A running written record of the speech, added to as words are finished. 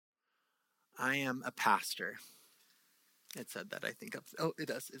I am a pastor. It said that, I think. Oh, it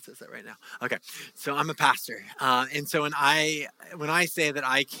does. It says that right now. Okay, so I'm a pastor. And so when I say that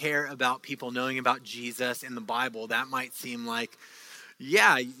I care about people knowing about Jesus in the Bible, that might seem like,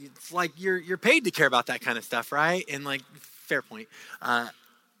 yeah, it's like you're paid to care about that kind of stuff, right? And like, fair point.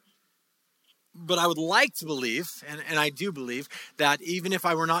 But I would like to believe, and I do believe, that even if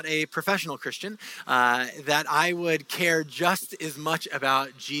I were not a professional Christian, that I would care just as much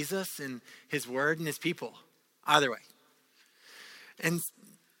about Jesus and his word and his people, either way. And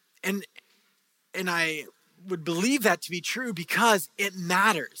I would believe that to be true because it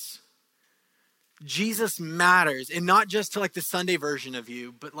matters. Jesus matters, and not just to like the Sunday version of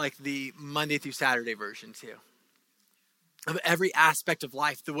you, but like the Monday through Saturday version too. Of every aspect of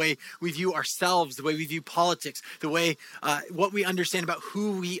life, the way we view ourselves, the way we view politics, the way what we understand about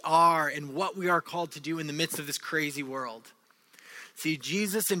who we are and what we are called to do in the midst of this crazy world. See,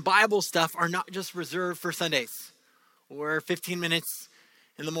 Jesus and Bible stuff are not just reserved for Sundays or 15 minutes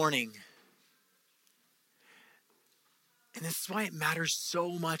in the morning. And this is why it matters so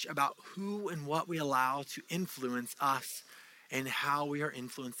much about who and what we allow to influence us and how we are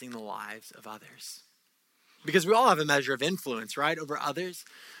influencing the lives of others. Because we all have a measure of influence, right, over others,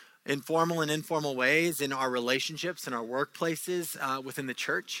 in formal and informal ways, in our relationships, in our workplaces, within the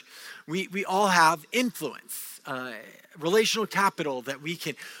church. We all have influence, relational capital that we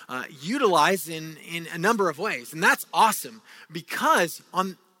can utilize in a number of ways. And that's awesome because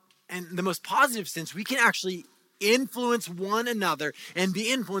in the most positive sense, we can actually influence one another and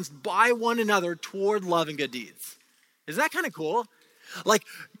be influenced by one another toward love and good deeds. Isn't that kind of cool? Like,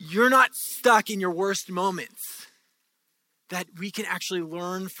 you're not stuck in your worst moments, that we can actually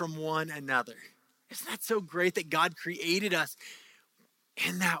learn from one another. Isn't that so great that God created us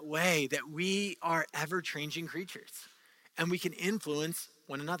in that way, that we are ever-changing creatures and we can influence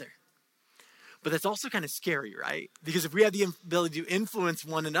one another? But that's also kind of scary, right? Because if we have the ability to influence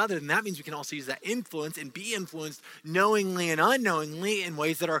one another, then that means we can also use that influence and be influenced knowingly and unknowingly in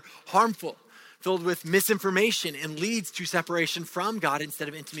ways that are harmful, filled with misinformation, and leads to separation from God instead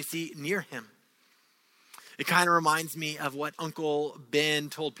of intimacy near him. It kind of reminds me of what Uncle Ben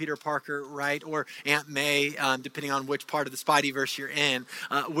told Peter Parker, right? Or Aunt May, depending on which part of the Spideyverse you're in.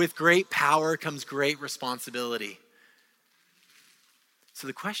 With great power comes great responsibility. So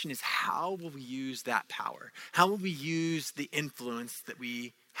the question is, how will we use that power? How will we use the influence that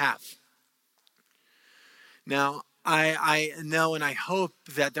we have? Now, I know and I hope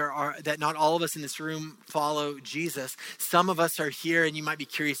that that not all of us in this room follow Jesus. Some of us are here and you might be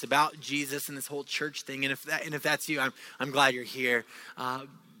curious about Jesus and this whole church thing. And if that's you, I'm glad you're here.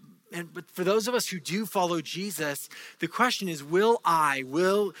 But for those of us who do follow Jesus, the question is, will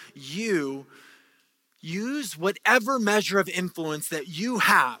you use whatever measure of influence that you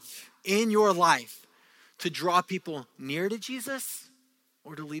have in your life to draw people near to Jesus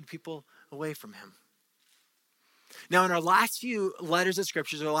or to lead people away from him? Now, in our last few letters of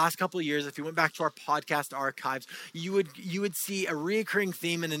scriptures, or the last couple of years, if you went back to our podcast archives, you would see a recurring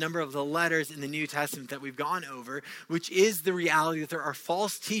theme in a number of the letters in the New Testament that we've gone over, which is the reality that there are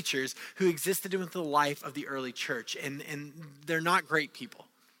false teachers who existed in the life of the early church, and they're not great people.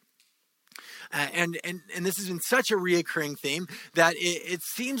 And this has been such a reoccurring theme that it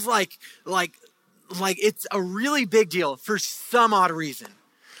seems like it's a really big deal for some odd reason.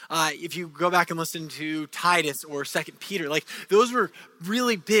 If you go back and listen to Titus or 2 Peter, like those were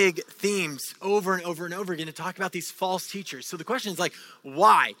really big themes over and over and over again to talk about these false teachers. So the question is like,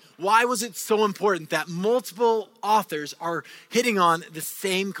 why? Why was it so important that multiple authors are hitting on the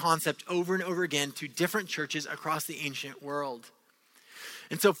same concept over and over again to different churches across the ancient world?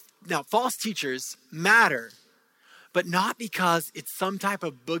 And so now false teachers matter, but not because it's some type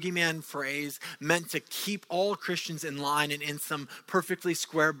of boogeyman phrase meant to keep all Christians in line and in some perfectly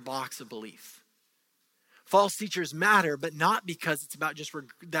square box of belief. False teachers matter, but not because it's about just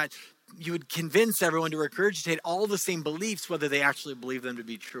that you would convince everyone to regurgitate all the same beliefs, whether they actually believe them to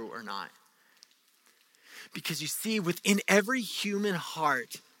be true or not. Because you see, within every human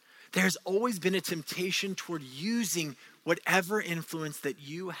heart, there's always been a temptation toward using whatever influence that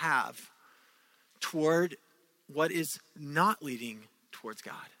you have toward what is not leading towards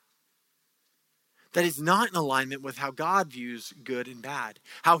God. That is not in alignment with how God views good and bad,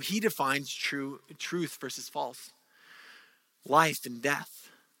 how he defines truth versus false, life and death.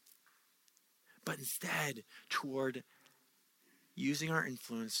 But instead, toward using our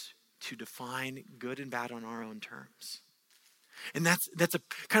influence to define good and bad on our own terms. And that's a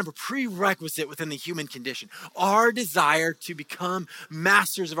kind of a prerequisite within the human condition. Our desire to become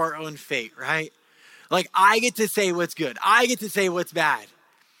masters of our own fate, right? Like, I get to say what's good. I get to say what's bad.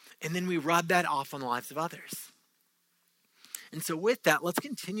 And then we rub that off on the lives of others. And so with that, let's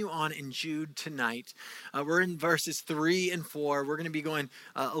continue on in Jude tonight. We're in verses 3 and 4. We're going to be going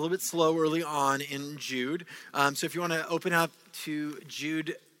a little bit slow early on in Jude. So if you want to open up to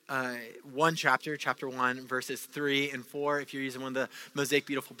Jude chapter 1, verses 3 and 4. If you're using one of the Mosaic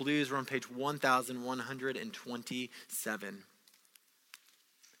Beautiful Blues, we're on page 1127.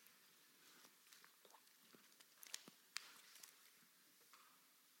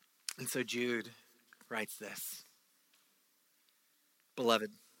 And so Jude writes this.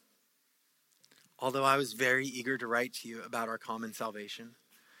 Beloved, although I was very eager to write to you about our common salvation,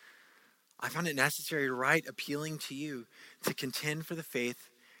 I found it necessary to write appealing to you to contend for the faith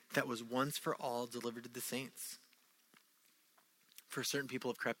that was once for all delivered to the saints. For certain people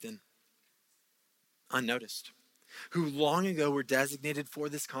have crept in, unnoticed, who long ago were designated for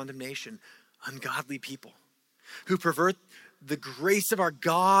this condemnation, ungodly people, who pervert the grace of our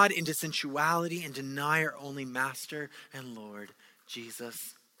God into sensuality and deny our only Master and Lord,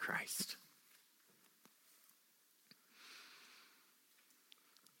 Jesus Christ.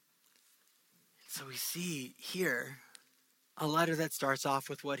 So we see here a letter that starts off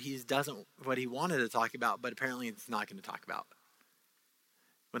with what he wanted to talk about, but apparently it's not going to talk about.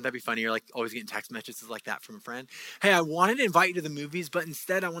 Wouldn't that be funny? You're like always getting text messages like that from a friend. Hey, I wanted to invite you to the movies, but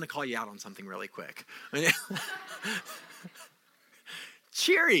instead I want to call you out on something really quick.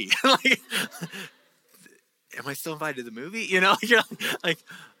 Cheery. Am I still invited to the movie? You're like,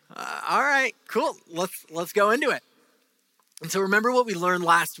 all right, cool. Let's go into it. And so remember what we learned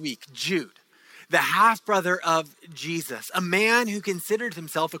last week. Jude, the half-brother of Jesus, a man who considered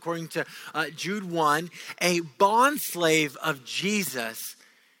himself, according to Jude 1, a bondslave of Jesus.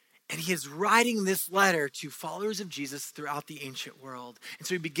 And he is writing this letter to followers of Jesus throughout the ancient world. And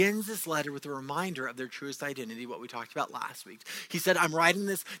so he begins this letter with a reminder of their truest identity, what we talked about last week. He said, I'm writing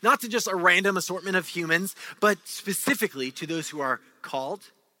this not to just a random assortment of humans, but specifically to those who are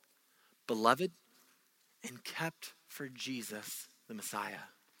called, beloved, and kept for Jesus, the Messiah.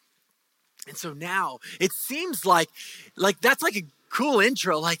 And so now it seems like that's like a cool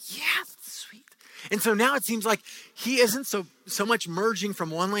intro. Like, yeah, that's sweet. And so now it seems like he isn't so much merging from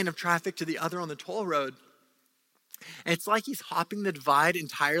one lane of traffic to the other on the toll road. It's like he's hopping the divide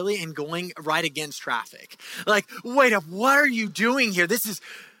entirely and going right against traffic. Like, wait up, what are you doing here? This is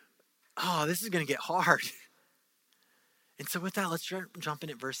going to get hard. And so with that, let's jump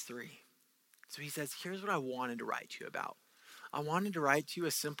in at verse 3. So he says, here's what I wanted to write to you about. I wanted to write to you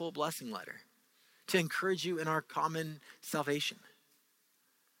a simple blessing letter to encourage you in our common salvation.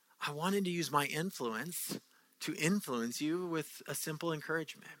 I wanted to use my influence to influence you with a simple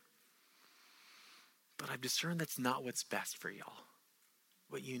encouragement. But I've discerned that's not what's best for y'all.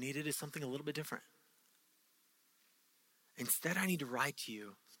 What you needed is something a little bit different. Instead, I need to write to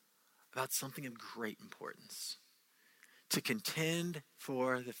you about something of great importance. To contend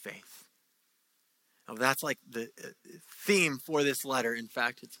for the faith. Now, that's like the theme for this letter. In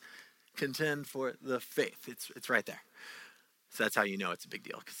fact, it's contend for the faith. It's right there. So that's how you know it's a big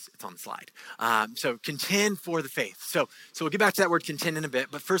deal, because it's on the slide. So contend for the faith. So we'll get back to that word contend in a bit.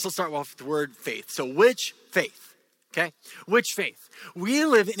 But first, let's start off with the word faith. So which faith? Okay, which faith? We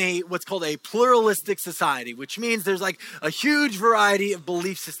live in what's called a pluralistic society, which means there's like a huge variety of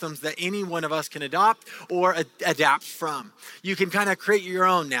belief systems that any one of us can adopt or adapt from. You can kind of create your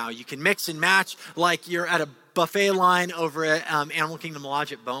own now. You can mix and match like you're at a buffet line over at Animal Kingdom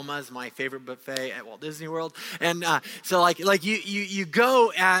Lodge at Boma is my favorite buffet at Walt Disney World. And so you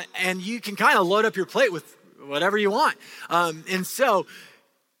go and you can kind of load up your plate with whatever you want. And so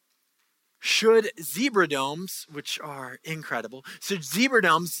should zebra domes, which are incredible,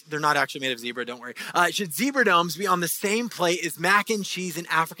 they're not actually made of zebra, don't worry. Should zebra domes be on the same plate as mac and cheese and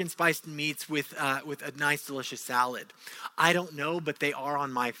African spiced meats with a nice, delicious salad? I don't know, but they are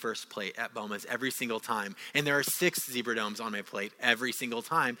on my first plate at Boma's every single time. And there are 6 zebra domes on my plate every single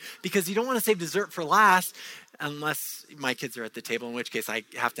time, because you don't want to save dessert for last, unless my kids are at the table, in which case I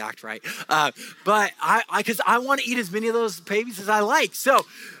have to act right. But because I want to eat as many of those babies as I like. So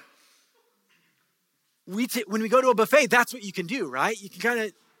when we go to a buffet, that's what you can do, right? You can kind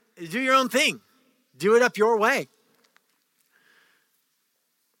of do your own thing. Do it up your way.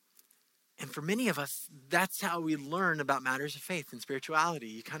 And for many of us, that's how we learn about matters of faith and spirituality.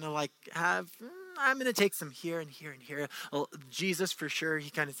 You kind of like I'm going to take some here and here and here. Well, Jesus, for sure, he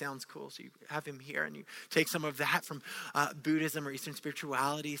kind of sounds cool. So you have him here, and you take some of that from Buddhism or Eastern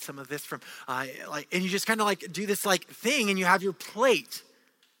spirituality, some of this from and you just kind of like do this like thing, and you have your plate.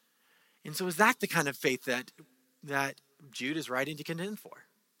 And so is that the kind of faith that Jude is writing to contend for?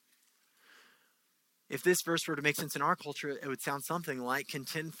 If this verse were to make sense in our culture, it would sound something like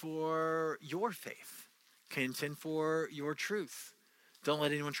contend for your faith, contend for your truth. Don't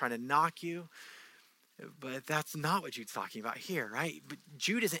let anyone try to knock you. But that's not what Jude's talking about here, right? But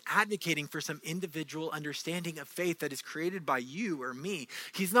Jude isn't advocating for some individual understanding of faith that is created by you or me.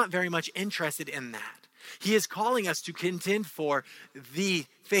 He's not very much interested in that. He is calling us to contend for the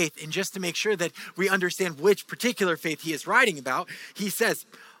faith. And just to make sure that we understand which particular faith he is writing about, he says,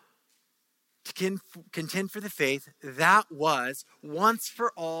 to contend for the faith that was once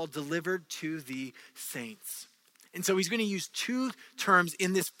for all delivered to the saints. And so he's going to use two terms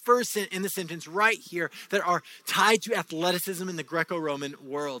in this sentence right here that are tied to athleticism in the Greco-Roman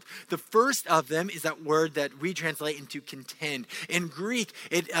world. The first of them is that word that we translate into contend. In Greek,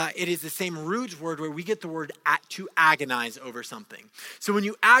 it is the same root word where we get the word to agonize over something. So when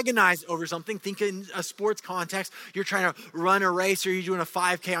you agonize over something, think in a sports context, you're trying to run a race, or you're doing a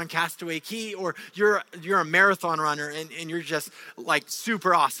 5K on Castaway Key, or you're a marathon runner and you're just like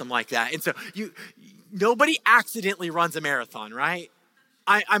super awesome like that. And so nobody accidentally runs a marathon, right?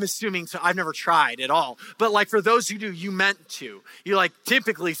 I'm assuming so. I've never tried at all. But like for those who do, you meant to. You like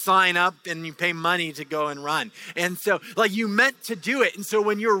typically sign up and you pay money to go and run. And so like you meant to do it. And so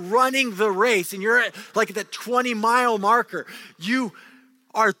when you're running the race and you're at like that 20-mile marker, you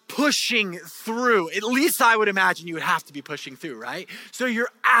are pushing through. At least I would imagine you would have to be pushing through, right? So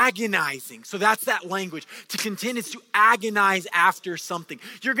you're agonizing. So that's that language. To contend is to agonize after something.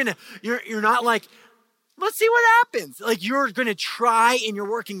 You're not like, let's see what happens. Like you're going to try, and you're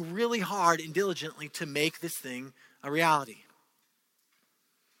working really hard and diligently to make this thing a reality.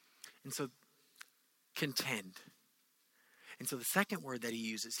 And so contend. And so the second word that he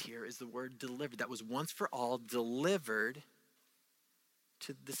uses here is the word delivered. That was once for all delivered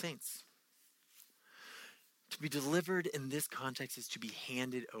to the saints. To be delivered in this context is to be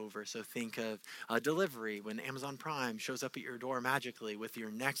handed over. So think of a delivery when Amazon Prime shows up at your door magically with your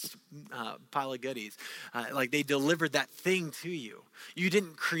next pile of goodies. Like they delivered that thing to you. You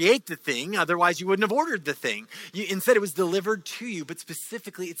didn't create the thing, otherwise you wouldn't have ordered the thing. Instead, it was delivered to you. But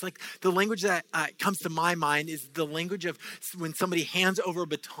specifically, it's like the language that comes to my mind is the language of when somebody hands over a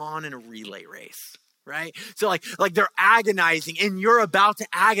baton in a relay race. Right? So like they're agonizing, and you're about to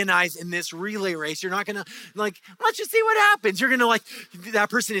agonize in this relay race. You're not going to like, let's just see what happens. You're going to like, that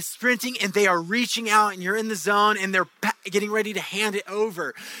person is sprinting and they are reaching out and you're in the zone and they're getting ready to hand it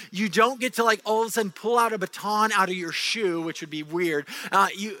over. You don't get to like all of a sudden pull out a baton out of your shoe, which would be weird.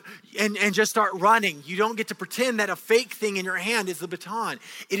 And just start running. You don't get to pretend that a fake thing in your hand is the baton.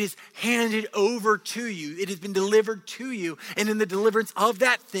 It is handed over to you. It has been delivered to you. And in the deliverance of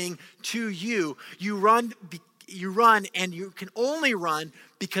that thing to you, you run, and you can only run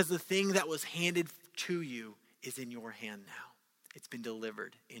because the thing that was handed to you is in your hand now. It's been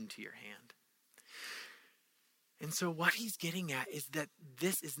delivered into your hand. And so what he's getting at is that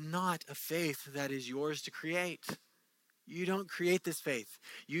this is not a faith that is yours to create. You don't create this faith.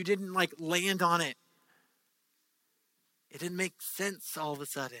 You didn't like land on it. It didn't make sense all of a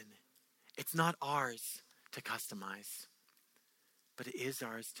sudden. It's not ours to customize, but it is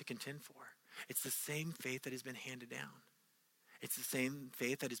ours to contend for. It's the same faith that has been handed down. It's the same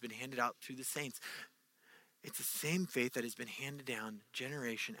faith that has been handed out through the saints. It's the same faith that has been handed down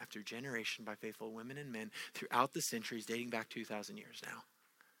generation after generation by faithful women and men throughout the centuries, dating back 2,000 years now.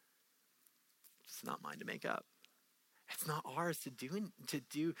 It's not mine to make up. It's not ours to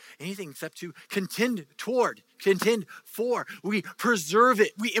do anything except to contend toward, contend for. We preserve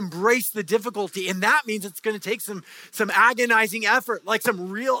it. We embrace the difficulty. And that means it's going to take some agonizing effort, like some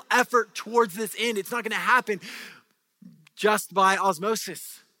real effort towards this end. It's not going to happen just by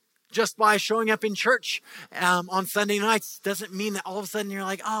osmosis, just by showing up in church on Sunday nights. Doesn't mean that all of a sudden you're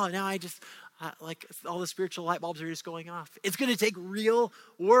like, oh, now I just, like all the spiritual light bulbs are just going off. It's going to take real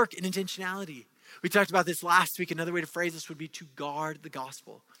work and intentionality. We talked about this last week. Another way to phrase this would be to guard the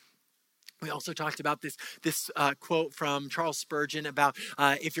gospel. We also talked about this quote from Charles Spurgeon about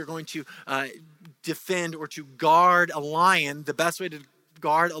if you're going to defend or to guard a lion, the best way to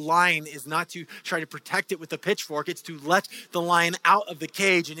guard a lion is not to try to protect it with a pitchfork. It's to let the lion out of the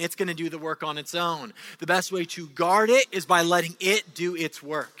cage, and it's going to do the work on its own. The best way to guard it is by letting it do its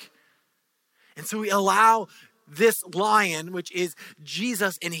work. And so we allow this lion, which is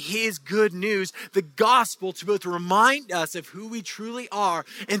Jesus and his good news, the gospel, to both remind us of who we truly are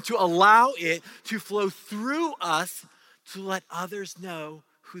and to allow it to flow through us to let others know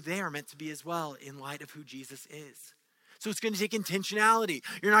who they are meant to be as well in light of who Jesus is. So it's going to take intentionality.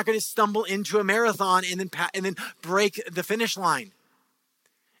 You're not going to stumble into a marathon and then break the finish line.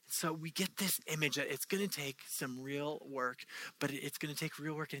 So we get this image that it's going to take some real work, but it's going to take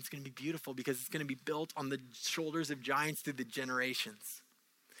real work and it's going to be beautiful because it's going to be built on the shoulders of giants through the generations.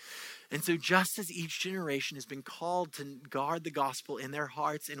 And so just as each generation has been called to guard the gospel in their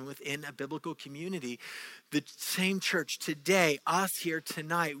hearts and within a biblical community, the same church today, us here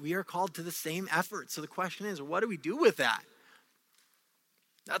tonight, we are called to the same effort. So the question is, what do we do with that?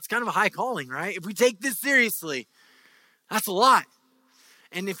 That's kind of a high calling, right? If we take this seriously, that's a lot.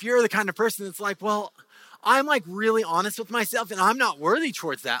 And if you're the kind of person that's like, well, I'm like really honest with myself and I'm not worthy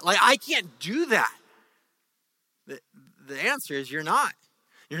towards that. Like, I can't do that. The answer is you're not.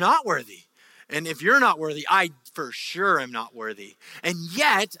 You're not worthy. And if you're not worthy, I for sure am not worthy. And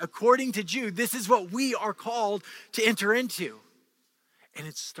yet, according to Jude, this is what we are called to enter into. And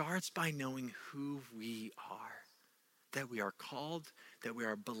it starts by knowing who we are. That we are called, that we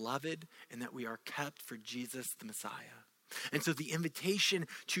are beloved, and that we are kept for Jesus the Messiah. And so the invitation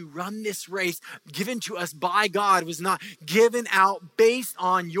to run this race given to us by God was not given out based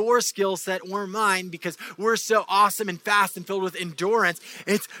on your skill set or mine because we're so awesome and fast and filled with endurance.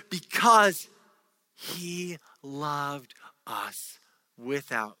 It's because he loved us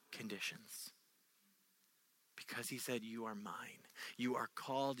without conditions. Because he said, you are mine. You are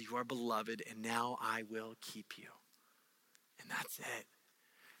called, you are beloved, and now I will keep you. And that's it.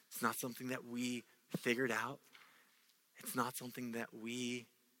 It's not something that we figured out. It's not something that we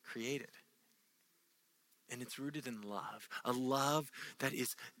created. And it's rooted in love. A love that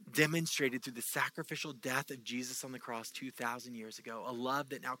is demonstrated through the sacrificial death of Jesus on the cross 2,000 years ago. A love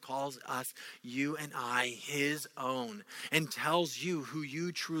that now calls us, you and I, his own. And tells you who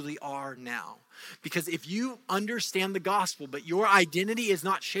you truly are now. Because if you understand the gospel, but your identity is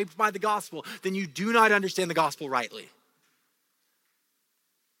not shaped by the gospel, then you do not understand the gospel rightly.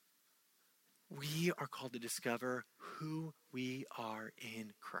 We are called to discover who we are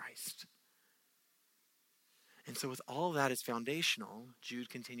in Christ. And so with all of that as foundational, Jude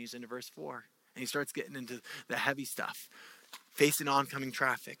continues into verse 4. And he starts getting into the heavy stuff. Facing oncoming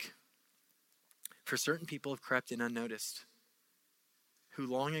traffic. For certain people have crept in unnoticed, who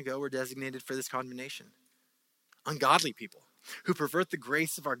long ago were designated for this condemnation. Ungodly people, who pervert the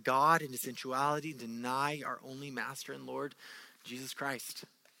grace of our God into sensuality and deny our only Master and Lord, Jesus Christ.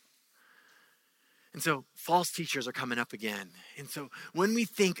 And so false teachers are coming up again. And so when we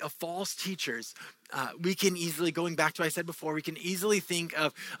think of false teachers, we can easily, going back to what I said before, we can easily think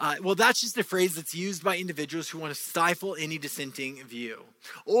of, well, that's just a phrase that's used by individuals who want to stifle any dissenting view.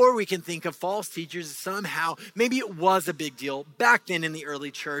 Or we can think of false teachers as somehow, maybe it was a big deal back then in the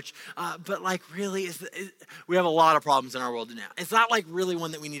early church, but like really, we have a lot of problems in our world now. It's not like really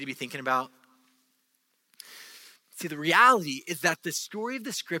one that we need to be thinking about. See, the reality is that the story of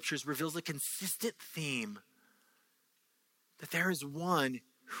the scriptures reveals a consistent theme that there is one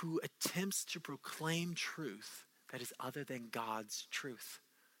who attempts to proclaim truth that is other than God's truth,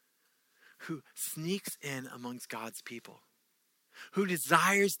 who sneaks in amongst God's people, who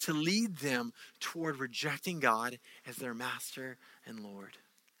desires to lead them toward rejecting God as their master and Lord.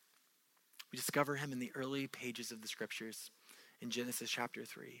 We discover him in the early pages of the scriptures in Genesis chapter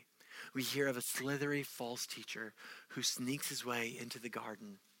 3. We hear of a slithery false teacher who sneaks his way into the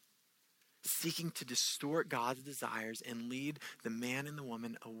garden, seeking to distort God's desires and lead the man and the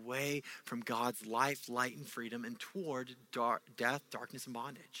woman away from God's life, light, and freedom and toward death, darkness, and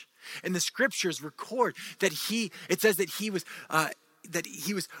bondage. And the scriptures record that it says that he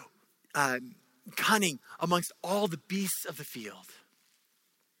was cunning amongst all the beasts of the field.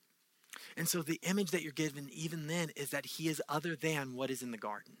 And so the image that you're given even then is that he is other than what is in the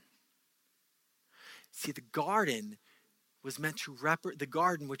garden. See, the garden was meant to the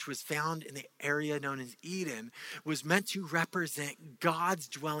garden, which was found in the area known as Eden, was meant to represent God's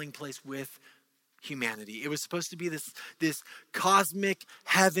dwelling place with humanity. It was supposed to be this cosmic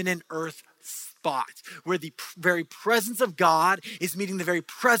heaven and earth spot where the very presence of God is meeting the very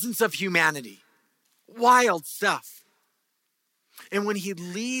presence of humanity. Wild stuff. And when he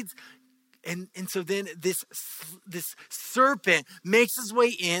leads, and so then this serpent makes his way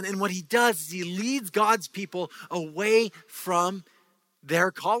in, and what he does is he leads God's people away from their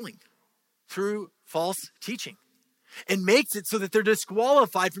calling through false teaching and makes it so that they're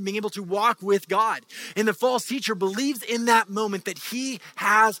disqualified from being able to walk with God. And the false teacher believes in that moment that he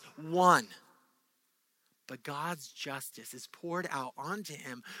has won. But God's justice is poured out onto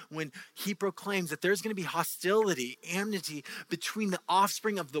him when he proclaims that there's going to be hostility, enmity between the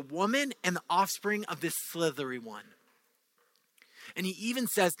offspring of the woman and the offspring of this slithery one. And he even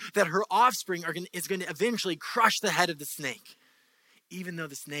says that her offspring is going to eventually crush the head of the snake, even though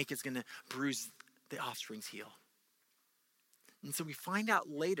the snake is going to bruise the offspring's heel. And so we find out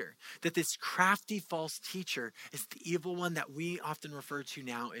later that this crafty false teacher is the evil one that we often refer to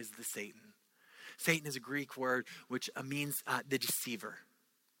now as the Satan. Satan is a Greek word which means the deceiver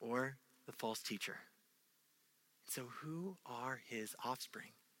or the false teacher. So who are his offspring?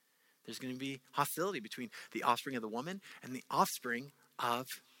 There's going to be hostility between the offspring of the woman and the offspring of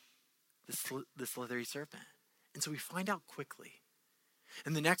the slithery serpent. And so we find out quickly.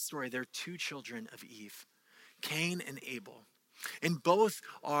 In the next story, there are two children of Eve, Cain and Abel. And both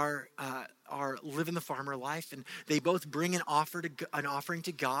are living the farmer life, and they both bring an offering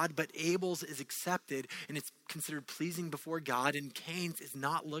to God, but Abel's is accepted and it's considered pleasing before God, and Cain's is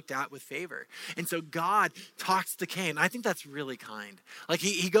not looked at with favor. And so God talks to Cain. I think that's really kind. Like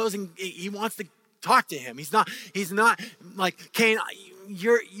he goes and he wants to talk to him. He's not like, Cain,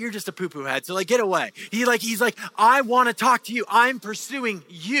 you're just a poo-poo head, so like get away. He's like, I want to talk to you. I'm pursuing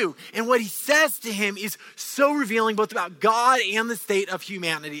you. And what he says to him is so revealing both about God and the state of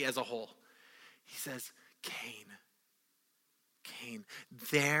humanity as a whole. He says, Cain,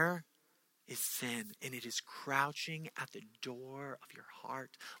 there is sin, and it is crouching at the door of your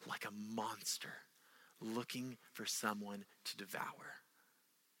heart like a monster looking for someone to devour.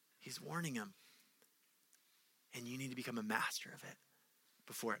 He's warning him. And you need to become a master of it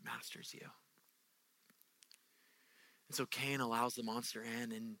before it masters you. And so Cain allows the monster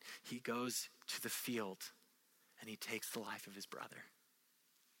in, and he goes to the field and he takes the life of his brother.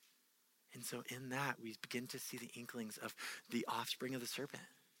 And so in that, we begin to see the inklings of the offspring of the serpent.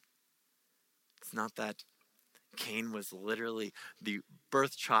 It's not that Cain was literally the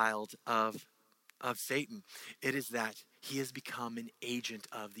birth child of Satan. It is that he has become an agent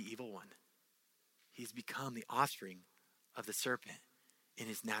of the evil one. He's become the offspring of the serpent in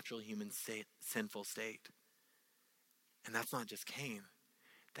his natural human sinful state. And that's not just Cain.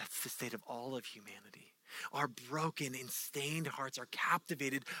 That's the state of all of humanity. Our broken and stained hearts are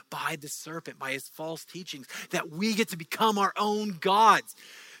captivated by the serpent, by his false teachings, that we get to become our own gods.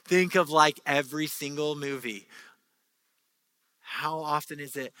 Think of like every single movie. How often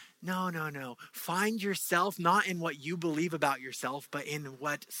is it, no. Find yourself not in what you believe about yourself, but in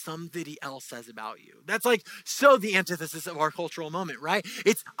what somebody else says about you. That's like so the antithesis of our cultural moment, right?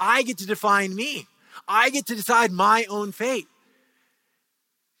 It's I get to define me. I get to decide my own fate.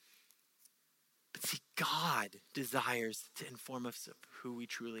 But see, God desires to inform us of who we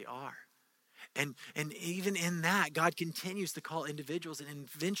truly are. And even in that, God continues to call individuals and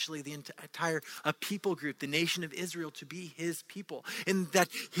eventually the entire people group, the nation of Israel, to be his people. And that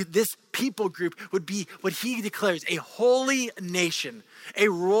this people group would be what he declares a holy nation,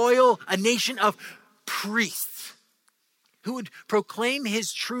 a nation of priests who would proclaim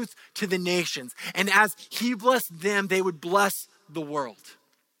his truth to the nations. And as he blessed them, they would bless the world.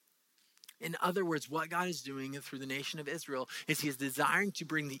 In other words, what God is doing through the nation of Israel is he is desiring to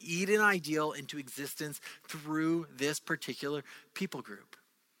bring the Eden ideal into existence through this particular people group.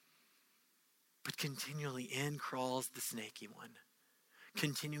 But continually in crawls the snaky one,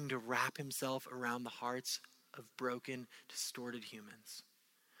 continuing to wrap himself around the hearts of broken, distorted humans,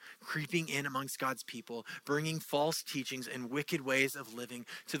 creeping in amongst God's people, bringing false teachings and wicked ways of living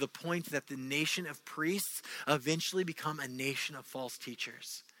to the point that the nation of priests eventually become a nation of false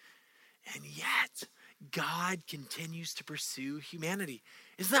teachers. And yet, God continues to pursue humanity.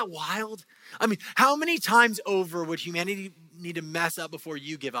 Isn't that wild? I mean, how many times over would humanity need to mess up before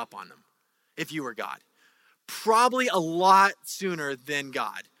you give up on them if you were God? Probably a lot sooner than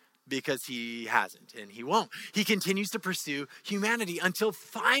God, because he hasn't and he won't. He continues to pursue humanity until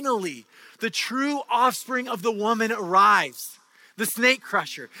finally the true offspring of the woman arrives. The snake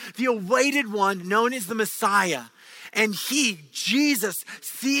crusher, the awaited one known as the Messiah. And he, Jesus,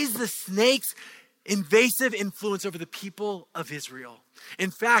 sees the snake's invasive influence over the people of Israel.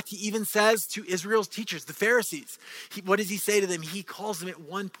 In fact, he even says to Israel's teachers, the Pharisees, what does he say to them? He calls them at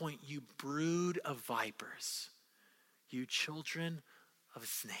one point, you brood of vipers, you children of a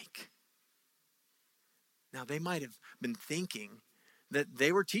snake. Now, they might have been thinking that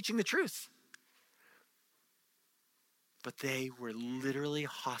they were teaching the truth, but they were literally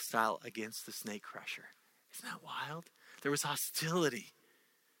hostile against the snake crusher. Isn't that wild? There was hostility.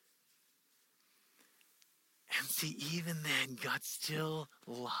 And see, even then, God still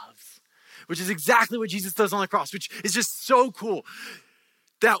loves, which is exactly what Jesus does on the cross, which is just so cool.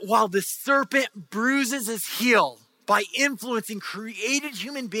 That while the serpent bruises his heel by influencing created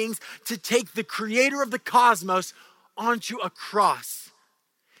human beings to take the creator of the cosmos onto a cross,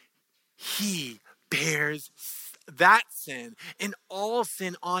 he bears that sin and all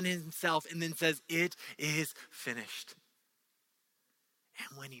sin on himself and then says, it is finished.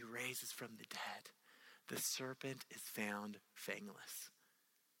 And when he raises from the dead, the serpent is found fangless.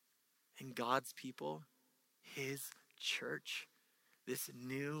 And God's people, his church, this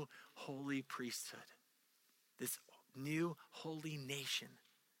new holy priesthood, this new holy nation,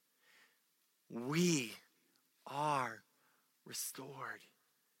 we are restored.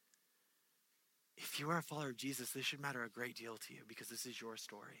 If you are a follower of Jesus, this should matter a great deal to you because this is your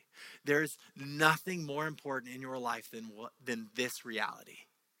story. There's nothing more important in your life than this reality.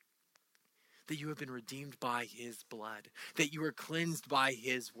 That you have been redeemed by his blood, that you were cleansed by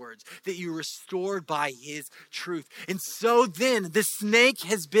his words, that you were restored by his truth. And so then the snake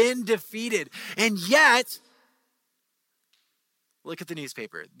has been defeated. And yet, look at the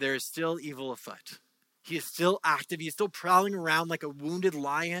newspaper. There is still evil afoot. He is still active. He is still prowling around like a wounded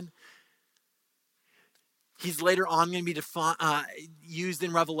lion. He's later on going to be used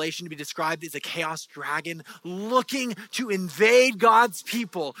in Revelation to be described as a chaos dragon, looking to invade God's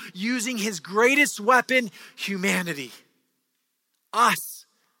people, using his greatest weapon, humanity. Us.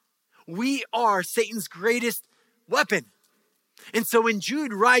 We are Satan's greatest weapon. And so when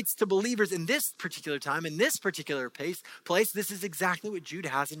Jude writes to believers in this particular time, in this particular place, this is exactly what Jude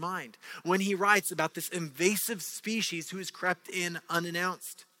has in mind when he writes about this invasive species who has crept in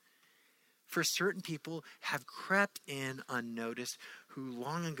unannounced. For certain people have crept in unnoticed who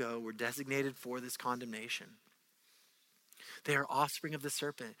long ago were designated for this condemnation. They are offspring of the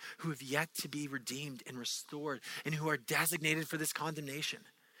serpent who have yet to be redeemed and restored and who are designated for this condemnation.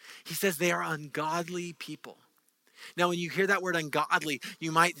 He says they are ungodly people. Now, when you hear that word ungodly,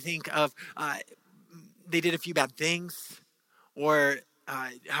 you might think of they did a few bad things, or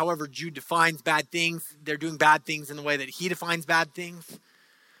however Jude defines bad things, they're doing bad things in the way that he defines bad things.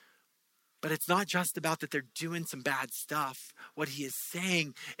 But it's not just about that they're doing some bad stuff. What he is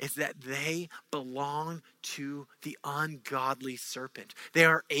saying is that they belong to the ungodly serpent. They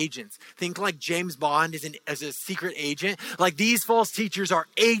are agents. Think like James Bond as a secret agent. Like these false teachers are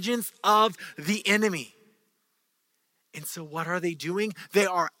agents of the enemy. And so what are they doing? They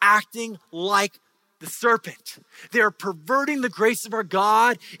are acting like the serpent. They are perverting the grace of our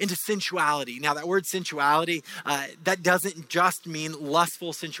God into sensuality. Now that word sensuality, that doesn't just mean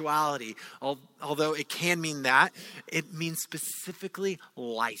lustful sensuality, although it can mean that. It means specifically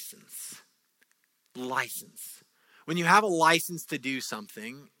license. License. When you have a license to do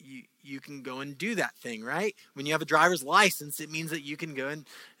something, you can go and do that thing, right? When you have a driver's license, it means that you can go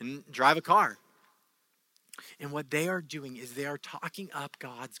and drive a car. And what they are doing is they are talking up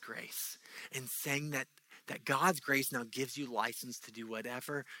God's grace and saying that God's grace now gives you license to do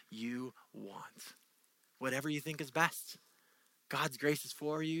whatever you want. Whatever you think is best. God's grace is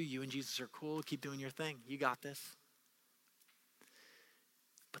for you. You and Jesus are cool. Keep doing your thing. You got this.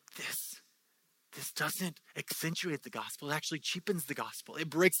 But this doesn't accentuate the gospel. It actually cheapens the gospel. It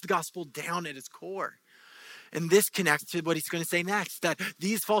breaks the gospel down at its core. And this connects to what he's going to say next, that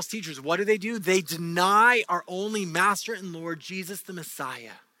these false teachers, what do? They deny our only master and Lord, Jesus the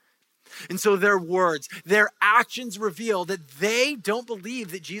Messiah. And so their words, their actions reveal that they don't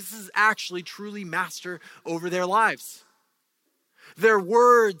believe that Jesus is actually truly master over their lives. Their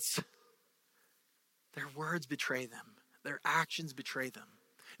words betray them. Their actions betray them.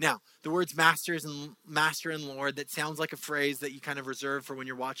 Now, the words master and Lord, that sounds like a phrase that you kind of reserve for when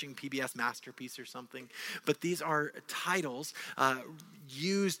you're watching PBS Masterpiece or something. But these are titles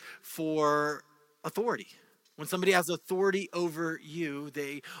used for authority. When somebody has authority over you,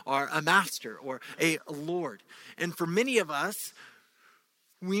 they are a master or a Lord. And for many of us,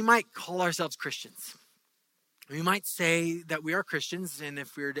 we might call ourselves Christians. We might say that we are Christians, and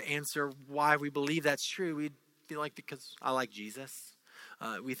if we were to answer why we believe that's true, we'd be like, because I like Jesus.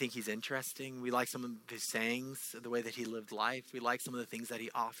 We think he's interesting. We like some of his sayings, the way that he lived life. We like some of the things that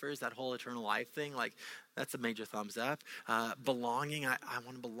he offers, that whole eternal life thing. Like, that's a major thumbs up. Belonging, I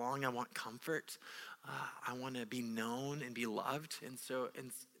want to belong. I want comfort. I want to be known and be loved. And so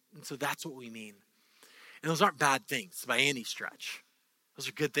that's what we mean. And those aren't bad things by any stretch. Those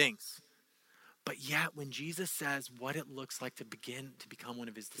are good things. But yet, when Jesus says what it looks like to begin to become one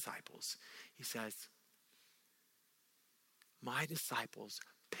of his disciples, he says, my disciples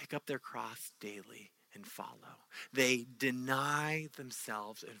pick up their cross daily and follow. They deny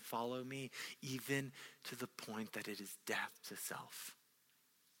themselves and follow me, even to the point that it is death to self.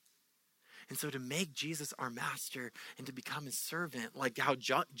 And so to make Jesus our master and to become his servant, like how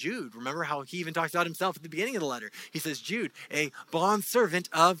Jude, remember how he even talks about himself at the beginning of the letter. He says, Jude, a bond servant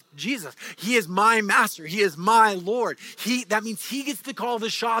of Jesus. He is my master. He is my Lord. That means he gets to call the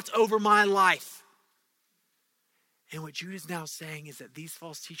shots over my life. And what Jude is now saying is that these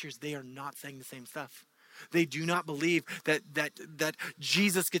false teachers, they are not saying the same stuff. They do not believe that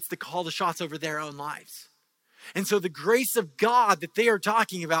Jesus gets to call the shots over their own lives. And so the grace of God that they are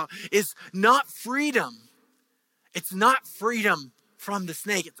talking about is not freedom. It's not freedom from the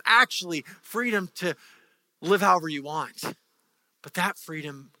snake. It's actually freedom to live however you want. But that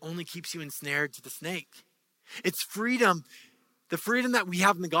freedom only keeps you ensnared to the snake. It's freedom. The freedom that we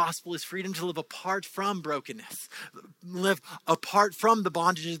have in the gospel is freedom to live apart from brokenness, live apart from the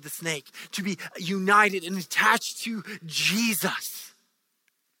bondage of the snake, to be united and attached to Jesus.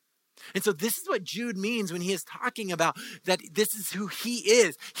 And so this is what Jude means when he is talking about that this is who he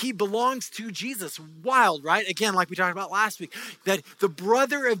is. He belongs to Jesus. Wild, right? Again, like we talked about last week, that the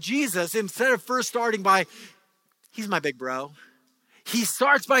brother of Jesus, instead of first starting by, he's my big bro, he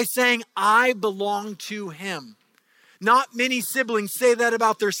starts by saying, I belong to him. Not many siblings say that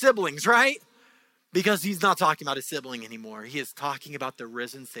about their siblings, right? Because he's not talking about a sibling anymore. He is talking about the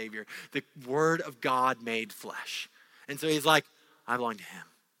risen Savior, the Word of God made flesh. And so he's like, I belong to him.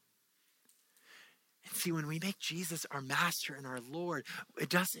 And see, when we make Jesus our master and our Lord, it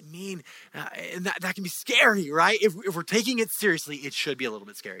doesn't mean, and that can be scary, right? If we're taking it seriously, it should be a little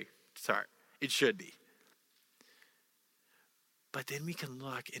bit scary. Sorry, it should be. But then we can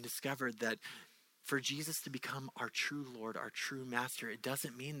look and discover that for Jesus to become our true Lord, our true master, it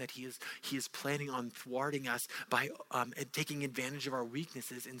doesn't mean that he is planning on thwarting us by taking advantage of our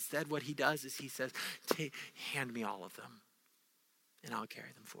weaknesses. Instead, what he does is he says, hand me all of them and I'll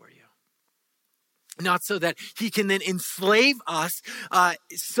carry them for you. Not so that he can then enslave us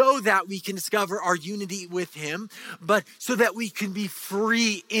so that we can discover our unity with him, but so that we can be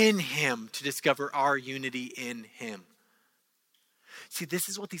free in him to discover our unity in him. See, this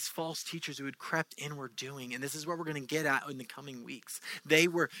is what these false teachers who had crept in were doing, and this is what we're going to get at in the coming weeks. They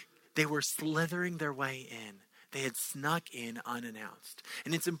were slithering their way in. They had snuck in unannounced.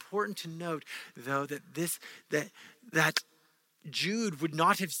 And it's important to note, though, that Jude would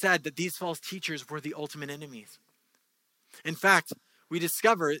not have said that these false teachers were the ultimate enemies. In fact, we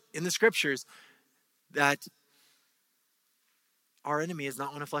discover in the scriptures that our enemy is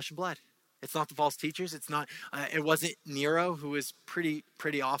not one of flesh and blood. It's not the false teachers. It's not. It wasn't Nero, who was pretty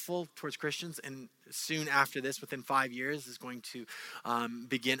awful towards Christians, and soon after this, within 5 years, is going to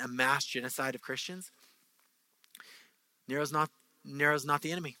begin a mass genocide of Christians. Nero's not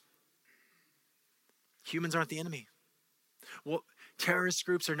the enemy. Humans aren't the enemy. Well, terrorist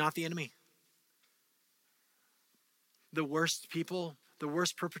groups are not the enemy. The worst people, the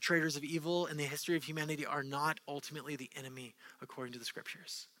worst perpetrators of evil in the history of humanity are not ultimately the enemy, according to the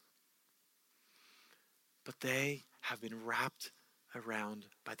scriptures. But they have been wrapped around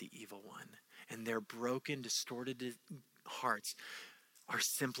by the evil one, and their broken, distorted hearts are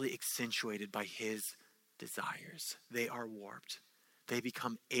simply accentuated by his desires. They are warped. They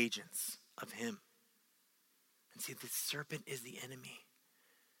become agents of him. And see, the serpent is the enemy.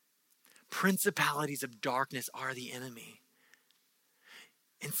 Principalities of darkness are the enemy.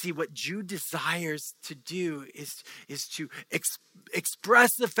 And see, what Jude desires to do is to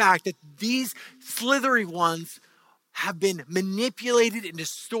express the fact that these slithery ones have been manipulated and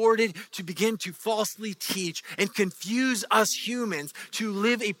distorted to begin to falsely teach and confuse us humans to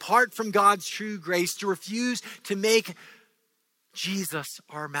live apart from God's true grace, to refuse to make Jesus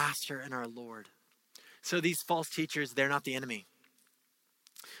our master and our Lord. So these false teachers, they're not the enemy,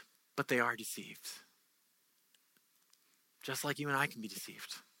 but they are deceived. Just like you and I can be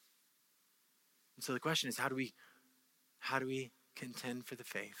deceived. And so the question is, how do we contend for the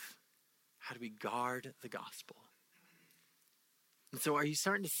faith? How do we guard the gospel? And so are you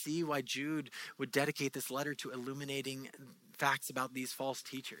starting to see why Jude would dedicate this letter to illuminating facts about these false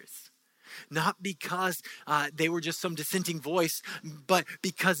teachers? Not because they were just some dissenting voice, but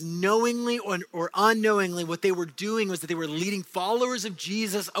because knowingly or unknowingly what they were doing was that they were leading followers of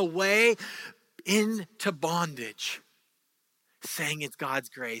Jesus away into bondage, saying it's God's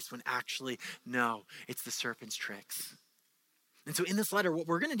grace when actually, no, it's the serpent's tricks. And so in this letter, what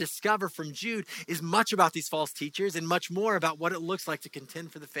we're going to discover from Jude is much about these false teachers and much more about what it looks like to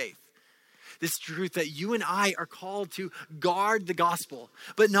contend for the faith. This truth that you and I are called to guard the gospel,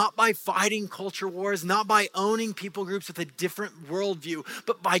 but not by fighting culture wars, not by owning people groups with a different worldview,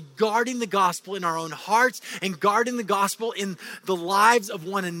 but by guarding the gospel in our own hearts and guarding the gospel in the lives of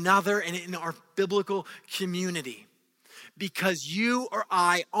one another and in our biblical community. Because you or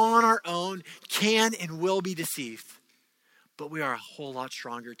I on our own can and will be deceived. But we are a whole lot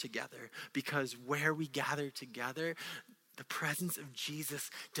stronger together, because where we gather together, the presence of Jesus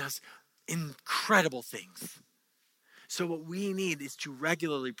does incredible things. So what we need is to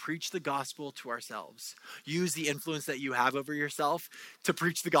regularly preach the gospel to ourselves. Use the influence that you have over yourself to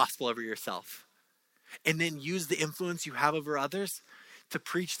preach the gospel over yourself. and then use the influence you have over others to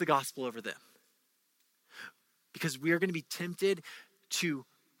preach the gospel over them. Because we are going to be tempted to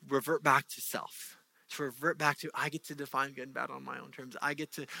revert back to self, to revert back to, I get to define good and bad on my own terms. I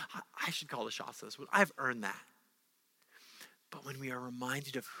should call the shots on this one. I've earned that. But when we are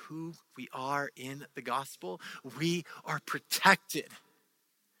reminded of who we are in the gospel, we are protected.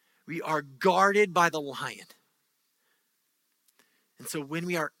 We are guarded by the lion. And so when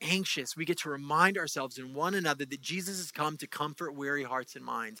we are anxious, we get to remind ourselves and one another that Jesus has come to comfort weary hearts and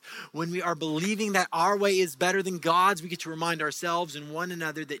minds. When we are believing that our way is better than God's, we get to remind ourselves and one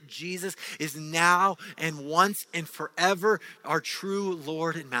another that Jesus is now and once and forever our true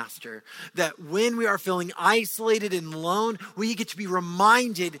Lord and Master. That when we are feeling isolated and alone, we get to be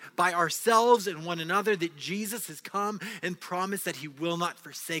reminded by ourselves and one another that Jesus has come and promised that he will not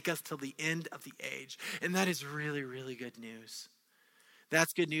forsake us till the end of the age. And that is really, really good news.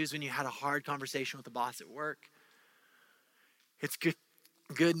 That's good news when you had a hard conversation with the boss at work. It's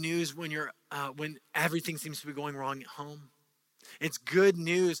good news when when everything seems to be going wrong at home. It's good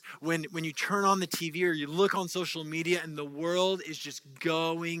news when you turn on the TV or you look on social media and the world is just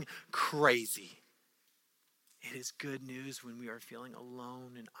going crazy. It is good news when we are feeling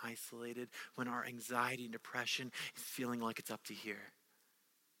alone and isolated, when our anxiety and depression is feeling like it's up to here.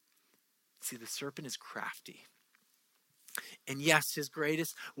 See, the serpent is crafty. And yes, his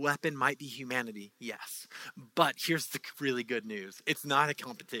greatest weapon might be humanity, yes. But here's the really good news. It's not a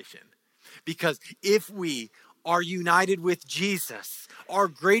competition. Because if we are united with Jesus, our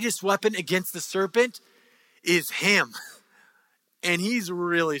greatest weapon against the serpent is him. And he's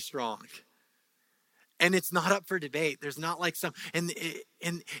really strong. And it's not up for debate. There's not like some, in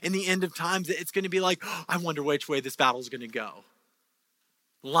the end of times, it's going to be like, oh, I wonder which way this battle is going to go.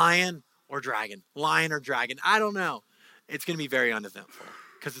 Lion or dragon? Lion or dragon? I don't know. It's going to be very uneventful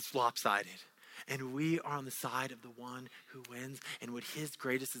because it's lopsided. And we are on the side of the one who wins. And what his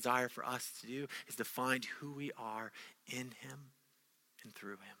greatest desire for us to do is to find who we are in him and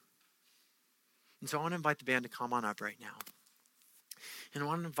through him. And so I want to invite the band to come on up right now. And I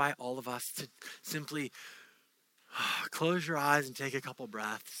want to invite all of us to simply close your eyes and take a couple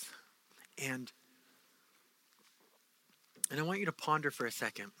breaths. And I want you to ponder for a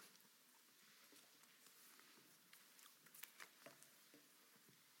second.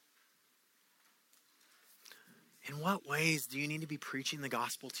 In what ways do you need to be preaching the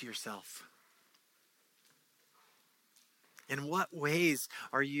gospel to yourself? In what ways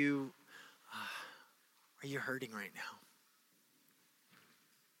are you hurting right now?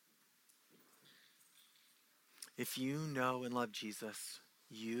 If you know and love Jesus,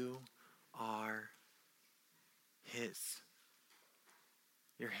 you are his.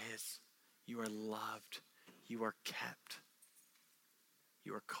 You're his. You are loved. You are kept.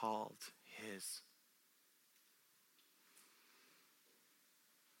 You are called his.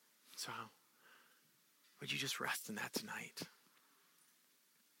 So, would you just rest in that tonight?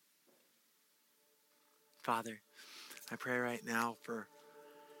 Father, I pray right now for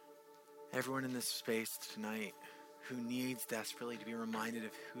everyone in this space tonight who needs desperately to be reminded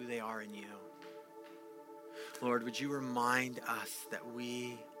of who they are in you. Lord, would you remind us that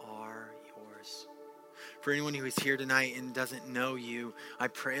we are yours? For anyone who is here tonight and doesn't know you, I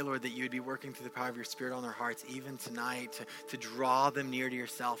pray, Lord, that you would be working through the power of your Spirit on their hearts, even tonight, to draw them near to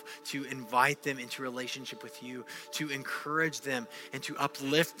yourself, to invite them into relationship with you, to encourage them and to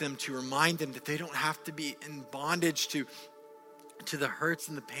uplift them, to remind them that they don't have to be in bondage to the hurts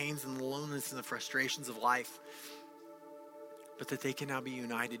and the pains and the loneliness and the frustrations of life, but that they can now be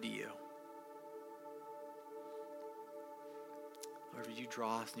united to you. Lord, would you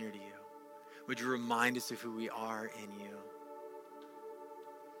draw us near to you? Would you remind us of who we are in you?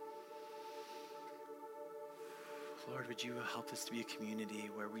 Lord, would you help us to be a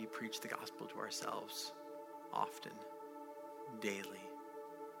community where we preach the gospel to ourselves often, daily,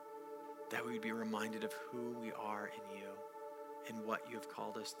 that we would be reminded of who we are in you and what you have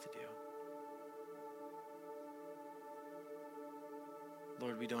called us to do.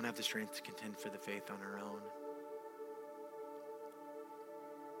 Lord, we don't have the strength to contend for the faith on our own.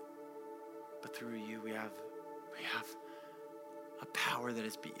 But through you, we have a power that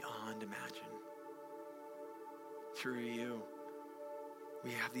is beyond imagine. Through you,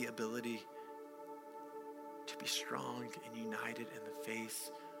 we have the ability to be strong and united in the face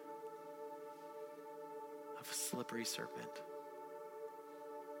of a slippery serpent.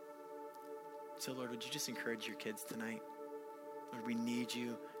 So, Lord, would you just encourage your kids tonight? Lord, we need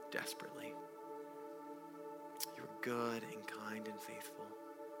you desperately. You're good and kind and faithful.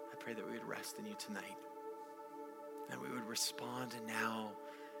 I pray that we would rest in you tonight. That we would respond now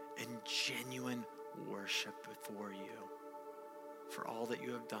in genuine worship before you for all that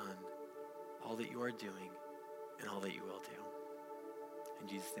you have done, all that you are doing, and all that you will do. In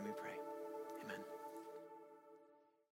Jesus' name we pray. Amen.